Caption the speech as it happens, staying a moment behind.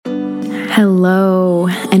Hello,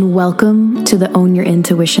 and welcome to the Own Your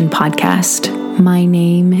Intuition podcast. My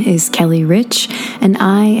name is Kelly Rich, and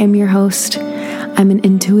I am your host. I'm an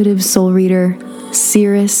intuitive soul reader,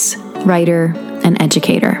 seeress, writer, and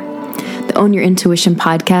educator. The Own Your Intuition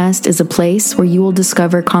podcast is a place where you will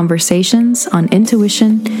discover conversations on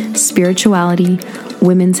intuition, spirituality,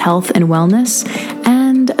 women's health and wellness,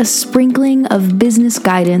 and a sprinkling of business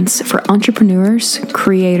guidance for entrepreneurs,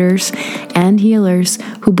 creators, and healers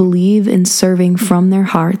who believe in serving from their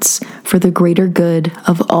hearts for the greater good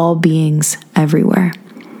of all beings everywhere.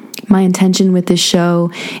 My intention with this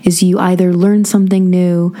show is you either learn something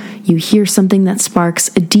new, you hear something that sparks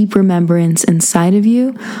a deep remembrance inside of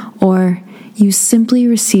you, or you simply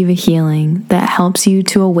receive a healing that helps you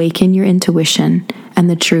to awaken your intuition and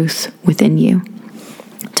the truth within you.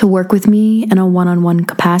 To work with me in a one-on-one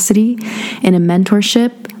capacity, in a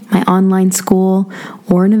mentorship, my online school,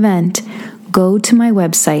 or an event, go to my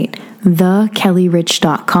website,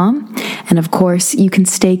 thekellyrich.com. And of course, you can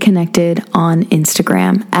stay connected on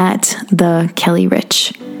Instagram at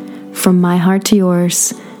thekellyrich. From my heart to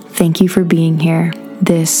yours, thank you for being here.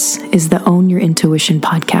 This is the Own Your Intuition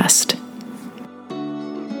podcast.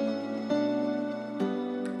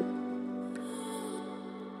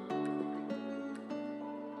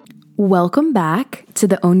 Welcome back to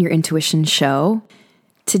the Own Your Intuition show.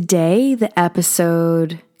 Today, the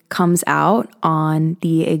episode comes out on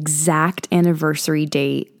the exact anniversary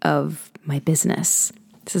date of my business.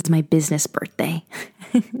 This is my business birthday.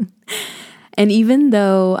 And even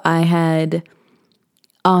though I had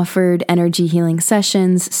offered energy healing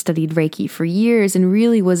sessions, studied Reiki for years, and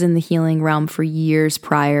really was in the healing realm for years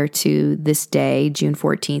prior to this day, June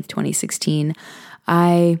 14th, 2016,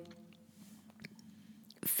 I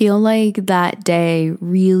feel like that day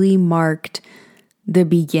really marked the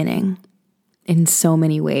beginning in so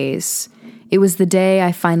many ways. It was the day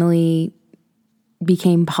I finally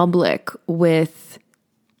became public with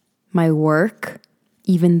my work,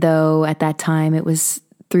 even though at that time it was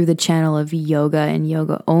through the channel of yoga and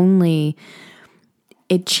yoga only.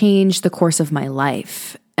 It changed the course of my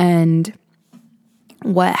life. And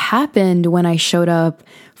what happened when I showed up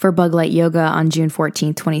for Bug Light Yoga on June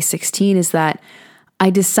 14th, 2016 is that I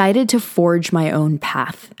decided to forge my own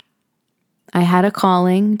path. I had a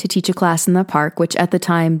calling to teach a class in the park, which at the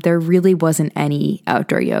time there really wasn't any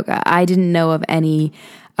outdoor yoga. I didn't know of any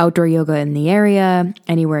outdoor yoga in the area,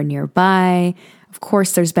 anywhere nearby. Of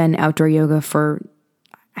course, there's been outdoor yoga for,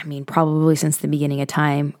 probably since the beginning of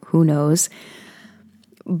time, who knows?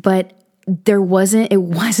 But it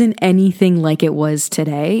wasn't anything like it was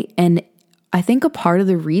today. And I think a part of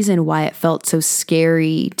the reason why it felt so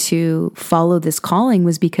scary to follow this calling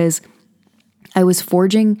was because I was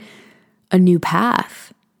forging a new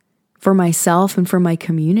path for myself and for my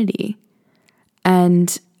community.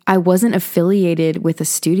 And I wasn't affiliated with a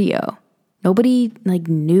studio. Nobody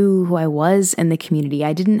knew who I was in the community.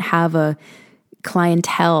 I didn't have a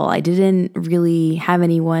clientele. I didn't really have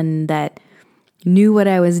anyone that knew what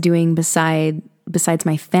I was doing besides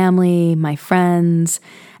my family, my friends.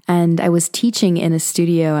 And I was teaching in a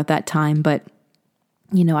studio at that time, but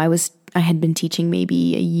I had been teaching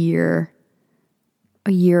maybe a year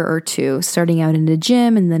or two, starting out in a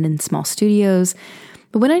gym and then in small studios.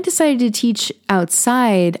 But when I decided to teach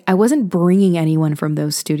outside, I wasn't bringing anyone from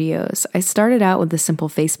those studios. I started out with a simple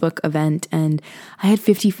Facebook event and I had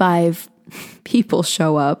 55 people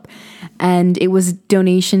show up, and it was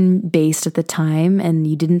donation based at the time and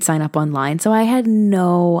you didn't sign up online. So I had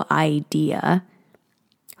no idea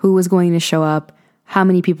who was going to show up, how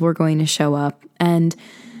many people were going to show up. And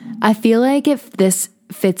I feel like if this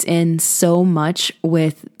fits in so much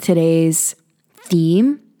with today's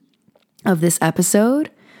theme of this episode,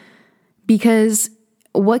 because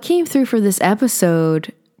what came through for this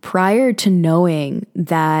episode prior to knowing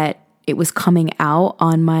that it was coming out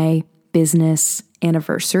on my business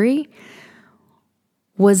anniversary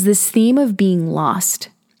was this theme of being lost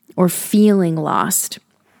or feeling lost.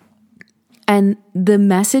 And the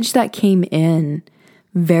message that came in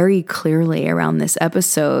very clearly around this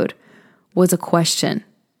episode was a question.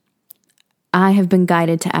 I have been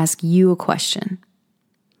guided to ask you a question.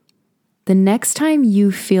 The next time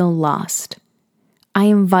you feel lost, I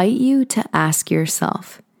invite you to ask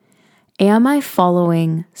yourself, am I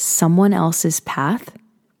following someone else's path?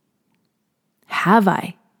 Have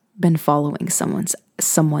I been following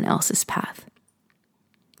someone else's path?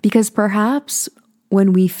 Because perhaps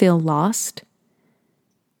when we feel lost,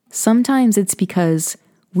 sometimes it's because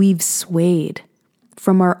we've swayed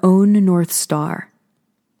from our own North Star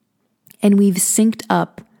and we've synced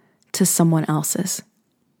up to someone else's.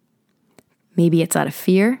 Maybe it's out of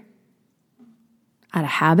fear, out of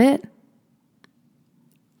habit,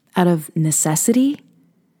 out of necessity.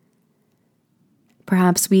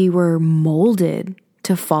 Perhaps we were molded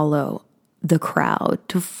to follow the crowd,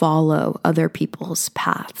 to follow other people's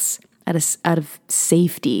paths out of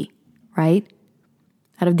safety, right?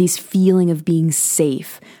 Out of this feeling of being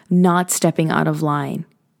safe, not stepping out of line,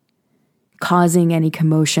 causing any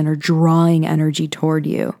commotion or drawing energy toward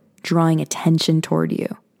you, drawing attention toward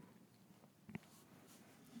you.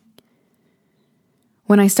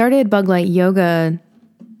 When I started Bug Light Yoga,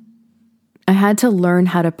 I had to learn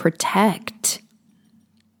how to protect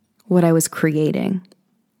what I was creating.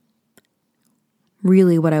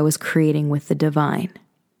 Really what I was creating with the divine,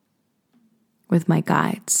 with my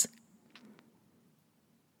guides.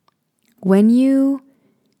 When you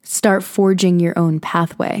start forging your own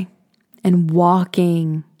pathway and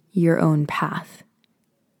walking your own path,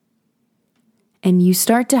 and you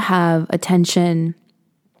start to have attention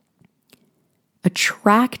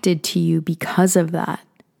attracted to you because of that,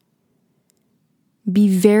 be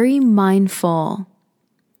very mindful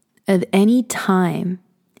of any time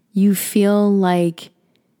you feel like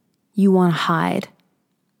you want to hide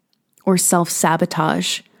or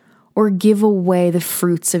self-sabotage or give away the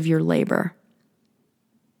fruits of your labor.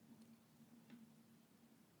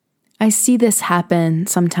 I see this happen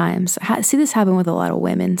sometimes. I see this happen with a lot of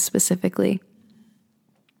women specifically.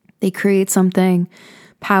 They create something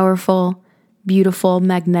powerful, beautiful,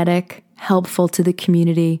 magnetic, helpful to the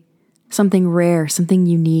community, something rare, something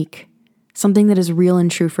unique, something that is real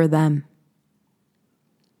and true for them.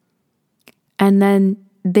 And then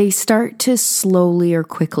they start to slowly or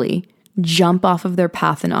quickly jump off of their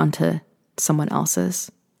path and onto someone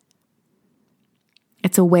else's.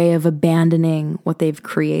 It's a way of abandoning what they've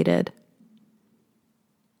created.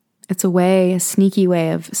 It's a sneaky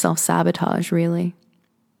way of self-sabotage, really.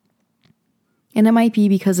 And it might be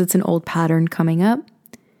because it's an old pattern coming up.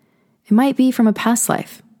 It might be from a past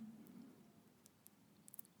life.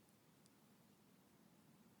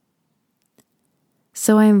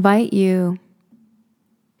 So I invite you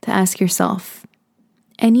to ask yourself,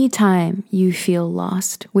 anytime you feel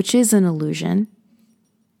lost, which is an illusion,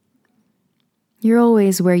 you're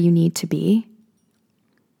always where you need to be.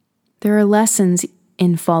 There are lessons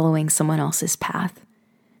in following someone else's path.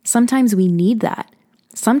 Sometimes we need that.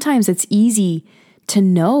 Sometimes it's easy to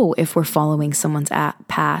know if we're following someone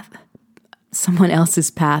else's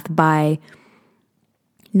path by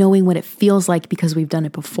knowing what it feels like because we've done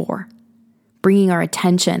it before. Bringing our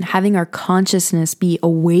attention, having our consciousness be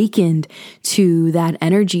awakened to that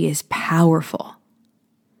energy is powerful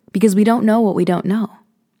because we don't know what we don't know.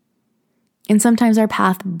 And sometimes our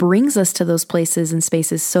path brings us to those places and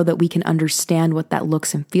spaces so that we can understand what that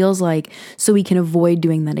looks and feels like, so we can avoid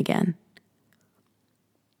doing that again.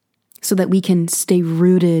 So that we can stay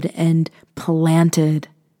rooted and planted,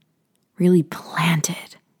 really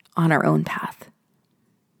planted on our own path.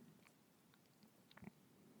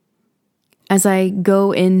 As I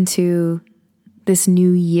go into this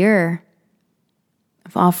new year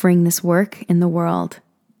of offering this work in the world,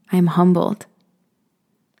 I am humbled.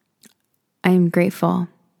 I am grateful.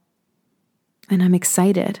 And I'm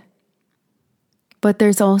excited. But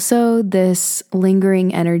there's also this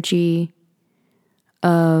lingering energy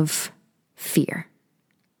of fear.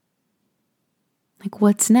 Like,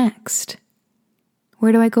 what's next?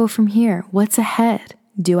 Where do I go from here? What's ahead?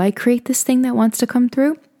 Do I create this thing that wants to come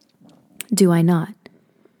through? Do I not?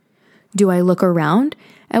 Do I look around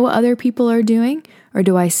at what other people are doing, or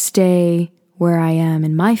do I stay where I am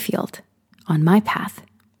in my field, on my path?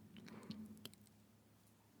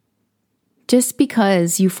 Just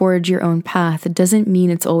because you forge your own path, it doesn't mean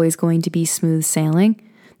it's always going to be smooth sailing,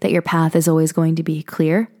 that your path is always going to be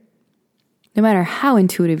clear. No matter how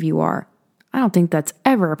intuitive you are, I don't think that's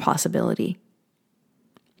ever a possibility.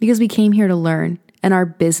 Because we came here to learn, and our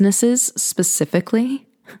businesses specifically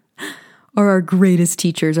are our greatest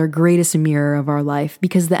teachers, our greatest mirror of our life,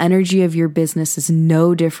 because the energy of your business is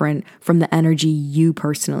no different from the energy you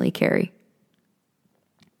personally carry.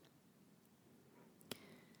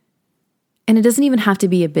 And it doesn't even have to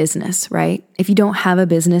be a business, right? If you don't have a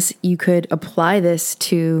business, you could apply this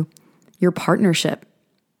to your partnership,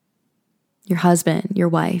 your husband, your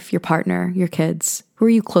wife, your partner, your kids. Who are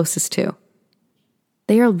you closest to?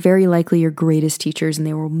 They are very likely your greatest teachers, and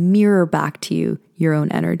they will mirror back to you your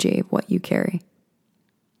own energy of what you carry.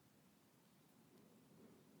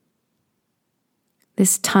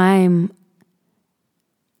 This time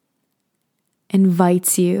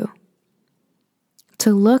invites you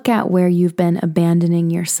to look at where you've been abandoning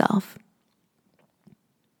yourself,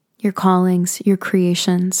 your callings, your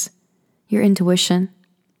creations, your intuition,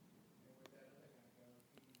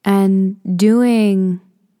 and doing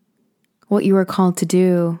what you are called to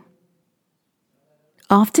do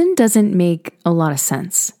often doesn't make a lot of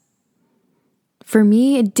sense. For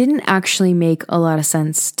me, it didn't actually make a lot of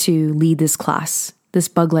sense to lead this class, this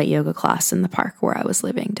bug light yoga class in the park where I was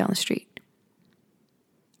living down the street.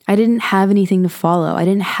 I didn't have anything to follow. I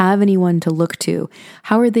didn't have anyone to look to.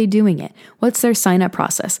 How are they doing it? What's their sign-up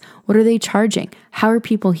process? What are they charging? How are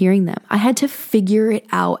people hearing them? I had to figure it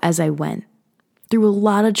out as I went, through a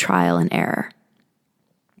lot of trial and error.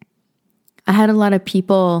 I had a lot of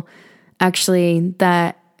people actually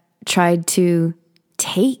that tried to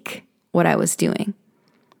take what I was doing.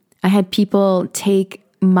 I had people take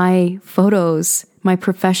my photos, my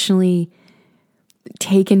professionally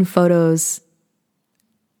taken photos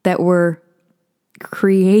that were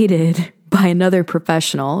created by another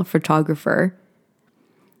professional photographer,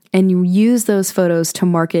 and you use those photos to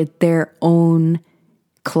market their own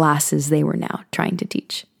classes they were now trying to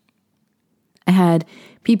teach. I had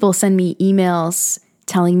people send me emails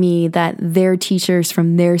telling me that their teachers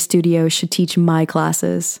from their studio should teach my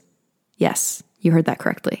classes. Yes, you heard that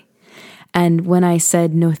correctly. And when I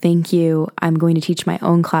said, no, thank you, I'm going to teach my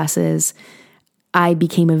own classes, I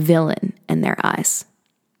became a villain in their eyes.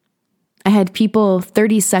 I had people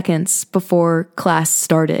 30 seconds before class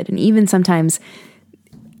started, and even sometimes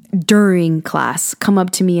during class, come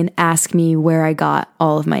up to me and ask me where I got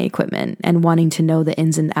all of my equipment and wanting to know the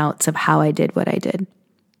ins and outs of how I did what I did.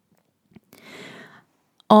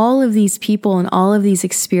 All of these people and all of these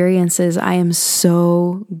experiences, I am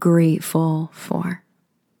so grateful for.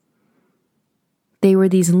 They were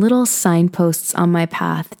these little signposts on my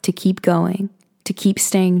path to keep going, to keep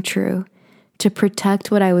staying true, to protect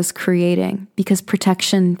what I was creating, because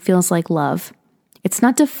protection feels like love. It's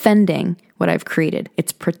not defending what I've created,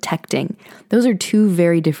 it's protecting. Those are two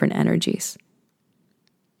very different energies.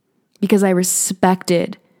 Because I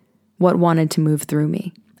respected what wanted to move through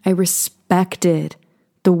me. I respected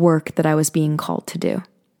the work that I was being called to do.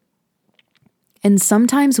 And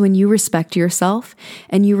sometimes when you respect yourself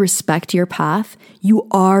and you respect your path, you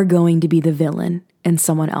are going to be the villain in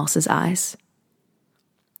someone else's eyes.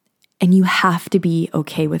 And you have to be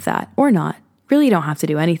okay with that, or not. Really, you don't have to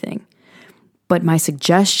do anything. But my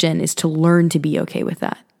suggestion is to learn to be okay with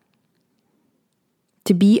that.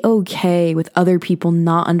 To be okay with other people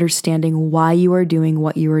not understanding why you are doing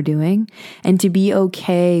what you are doing, and to be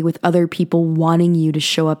okay with other people wanting you to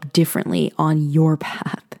show up differently on your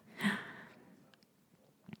path.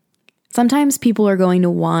 Sometimes people are going to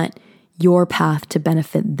want your path to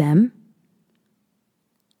benefit them,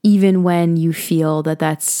 even when you feel that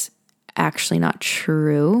that's actually not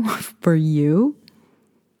true for you.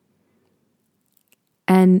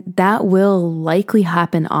 And that will likely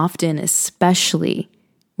happen often, especially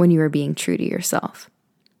when you are being true to yourself.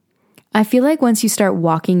 I feel like once you start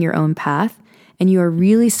walking your own path and you are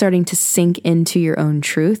really starting to sink into your own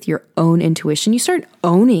truth, your own intuition, you start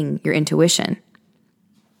owning your intuition.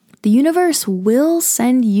 The universe will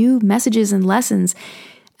send you messages and lessons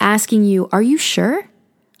asking you, are you sure?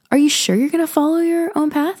 Are you sure you're going to follow your own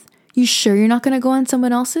path? You sure you're not going to go on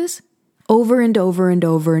someone else's? Over and over and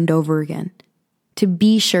over and over again. To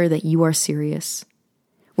be sure that you are serious.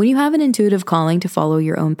 When you have an intuitive calling to follow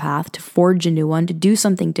your own path, to forge a new one, to do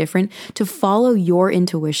something different, to follow your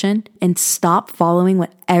intuition and stop following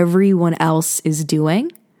what everyone else is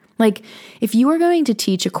doing. Like, if you are going to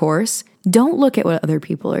teach a course, don't look at what other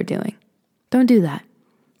people are doing. Don't do that.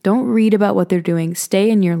 Don't read about what they're doing. Stay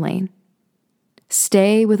in your lane.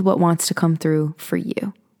 Stay with what wants to come through for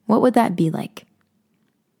you. What would that be like?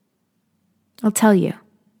 I'll tell you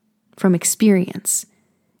from experience,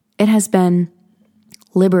 it has been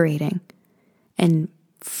liberating and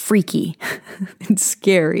freaky and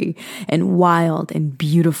scary and wild and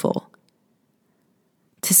beautiful.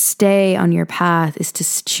 To stay on your path is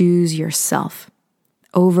to choose yourself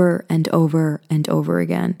over and over and over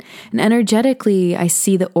again. And energetically, I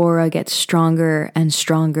see the aura get stronger and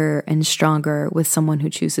stronger and stronger with someone who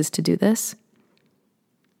chooses to do this.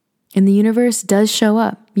 And the universe does show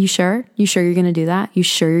up. You sure? You sure you're going to do that? You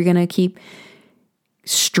sure you're going to keep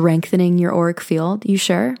strengthening your auric field? You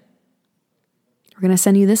sure? We're going to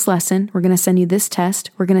send you this lesson. We're going to send you this test.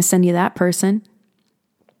 We're going to send you that person.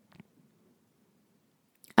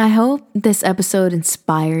 I hope this episode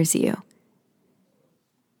inspires you.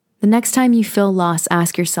 The next time you feel lost,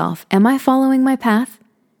 ask yourself, am I following my path?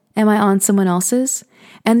 Am I on someone else's?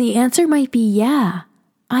 And the answer might be, yeah,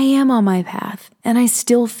 I am on my path and I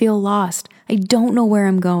still feel lost. I don't know where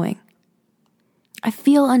I'm going. I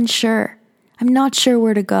feel unsure. I'm not sure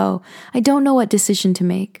where to go. I don't know what decision to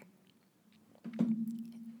make.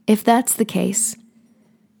 If that's the case,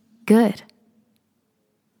 good.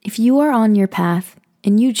 If you are on your path,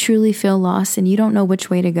 and you truly feel lost and you don't know which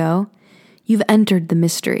way to go, you've entered the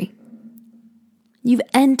mystery. You've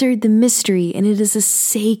entered the mystery, and it is a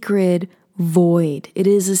sacred void. It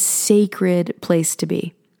is a sacred place to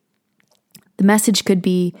be. The message could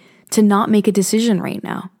be to not make a decision right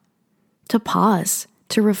now, to pause,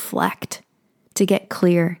 to reflect, to get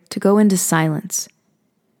clear, to go into silence,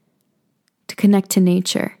 to connect to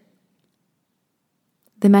nature.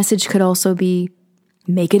 The message could also be,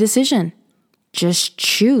 make a decision. Just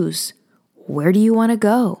choose. Where do you want to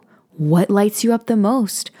go? What lights you up the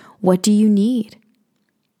most? What do you need?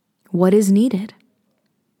 What is needed?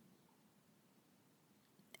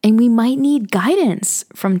 And we might need guidance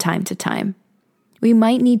from time to time. We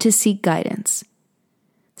might need to seek guidance.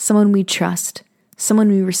 Someone we trust, someone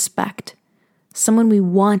we respect, someone we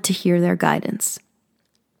want to hear their guidance.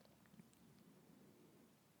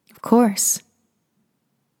 Of course.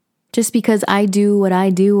 Just because I do what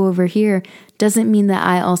I do over here doesn't mean that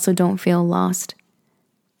I also don't feel lost.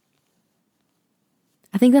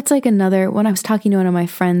 I think that's like when I was talking to one of my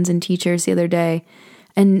friends and teachers the other day,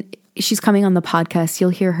 and she's coming on the podcast. You'll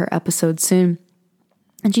hear her episode soon.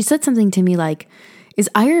 And she said something to me like, is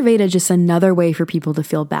Ayurveda just another way for people to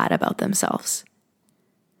feel bad about themselves?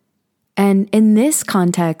 And in this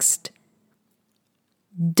context,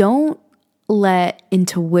 don't let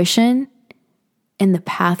intuition and the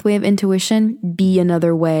pathway of intuition be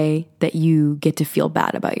another way that you get to feel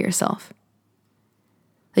bad about yourself.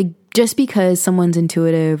 Like, just because someone's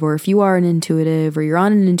intuitive, or if you are an intuitive, or you're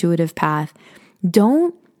on an intuitive path,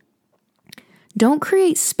 don't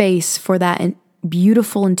create space for that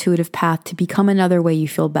beautiful intuitive path to become another way you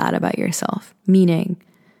feel bad about yourself. Meaning,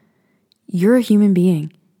 you're a human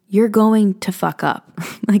being. You're going to fuck up.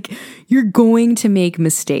 Like, you're going to make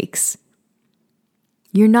mistakes.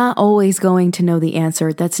 You're not always going to know the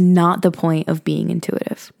answer. That's not the point of being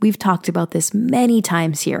intuitive. We've talked about this many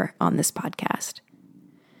times here on this podcast.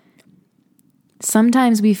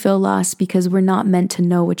 Sometimes we feel lost because we're not meant to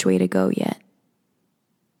know which way to go yet.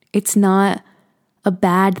 It's not a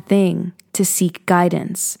bad thing to seek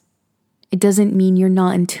guidance. It doesn't mean you're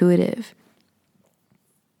not intuitive.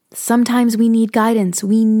 Sometimes we need guidance.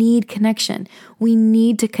 We need connection. We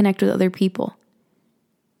need to connect with other people.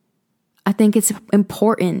 I think it's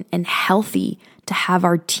important and healthy to have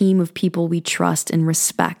our team of people we trust and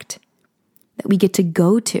respect that we get to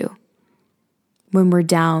go to when we're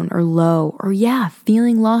down or low or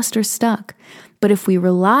feeling lost or stuck. But if we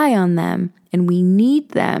rely on them and we need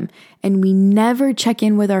them and we never check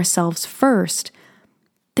in with ourselves first,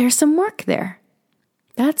 there's some work there.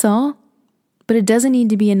 That's all. But it doesn't need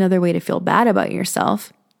to be another way to feel bad about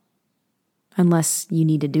yourself, unless you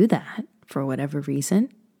need to do that for whatever reason.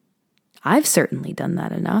 I've certainly done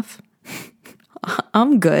that enough.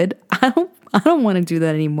 I'm good. I don't want to do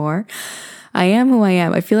that anymore. I am who I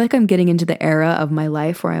am. I feel like I'm getting into the era of my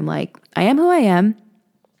life where I'm like, I am who I am.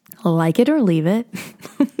 Like it or leave it.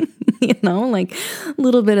 Like a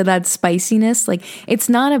little bit of that spiciness. Like, it's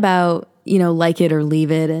not about, like it or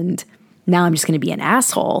leave it and now I'm just going to be an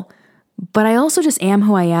asshole. But I also just am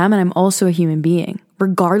who I am, and I'm also a human being,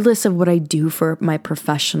 regardless of what I do for my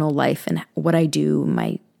professional life and what I do in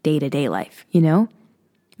my day-to-day life,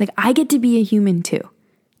 Like, I get to be a human too,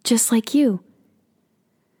 just like you.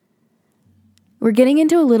 We're getting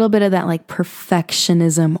into a little bit of that like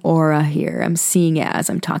perfectionism aura here. I'm seeing it as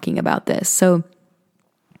I'm talking about this. So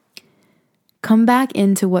come back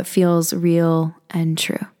into what feels real and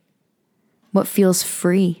true. What feels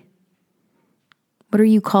free. What are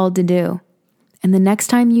you called to do? And the next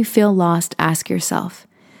time you feel lost, ask yourself,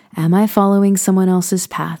 am I following someone else's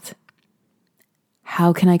path?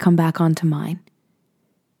 How can I come back onto mine?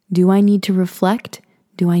 Do I need to reflect?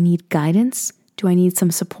 Do I need guidance? Do I need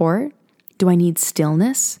some support? Do I need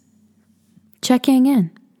stillness? Checking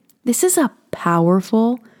in. This is a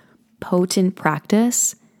powerful, potent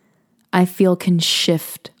practice I feel can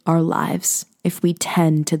shift our lives if we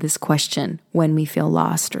tend to this question when we feel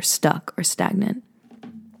lost or stuck or stagnant.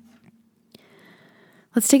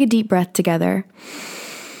 Let's take a deep breath together.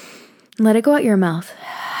 Let it go out your mouth.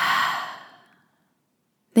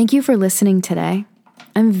 Thank you for listening today.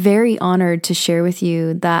 I'm very honored to share with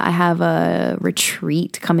you that I have a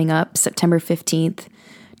retreat coming up September 15th,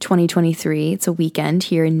 2023. It's a weekend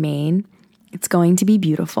here in Maine. It's going to be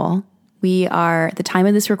beautiful. We are, at the time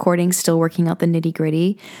of this recording, still working out the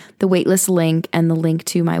nitty-gritty. The waitlist link and the link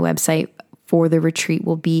to my website for the retreat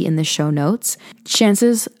will be in the show notes.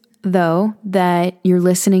 Chances though, that you're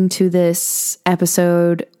listening to this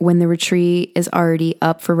episode when the retreat is already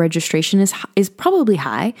up for registration is probably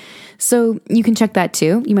high. So you can check that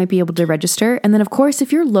too. You might be able to register. And then, of course,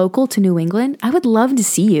 if you're local to New England, I would love to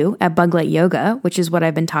see you at Buglight Yoga, which is what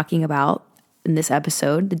I've been talking about in this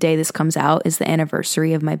episode. The day this comes out is the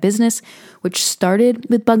anniversary of my business, which started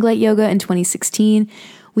with Buglight Yoga in 2016.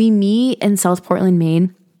 We meet in South Portland,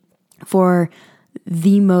 Maine for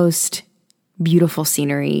the most beautiful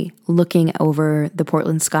scenery, looking over the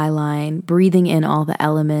Portland skyline, breathing in all the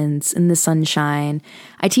elements and the sunshine.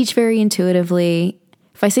 I teach very intuitively.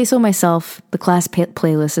 If I say so myself, the class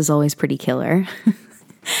playlist is always pretty killer.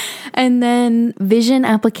 And then vision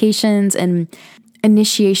applications and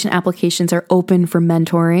initiation applications are open for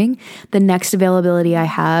mentoring. The next availability I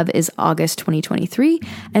have is August 2023.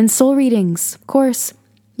 And soul readings, of course.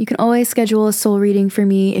 You can always schedule a soul reading for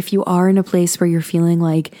me if you are in a place where you're feeling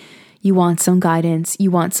like you want some guidance, you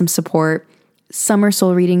want some support. Summer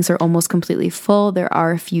soul readings are almost completely full. There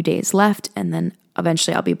are a few days left, and then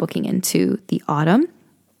eventually I'll be booking into the autumn.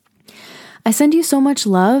 I send you so much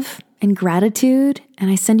love and gratitude, and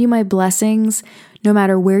I send you my blessings no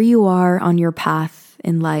matter where you are on your path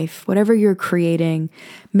in life, whatever you're creating.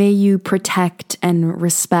 May you protect and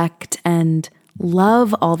respect and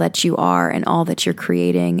love all that you are and all that you're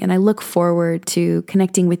creating. And I look forward to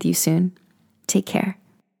connecting with you soon. Take care.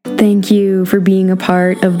 Thank you for being a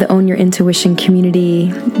part of the Own Your Intuition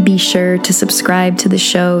community. Be sure to subscribe to the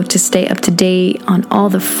show to stay up to date on all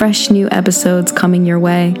the fresh new episodes coming your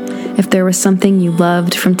way. If there was something you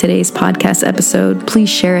loved from today's podcast episode, please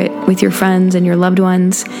share it with your friends and your loved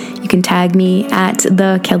ones. You can tag me at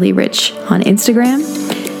The Kelly Rich on Instagram.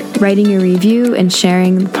 Writing a review and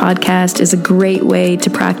sharing the podcast is a great way to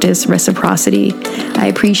practice reciprocity. I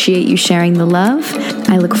appreciate you sharing the love.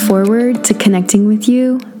 I look forward to connecting with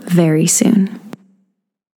you very soon.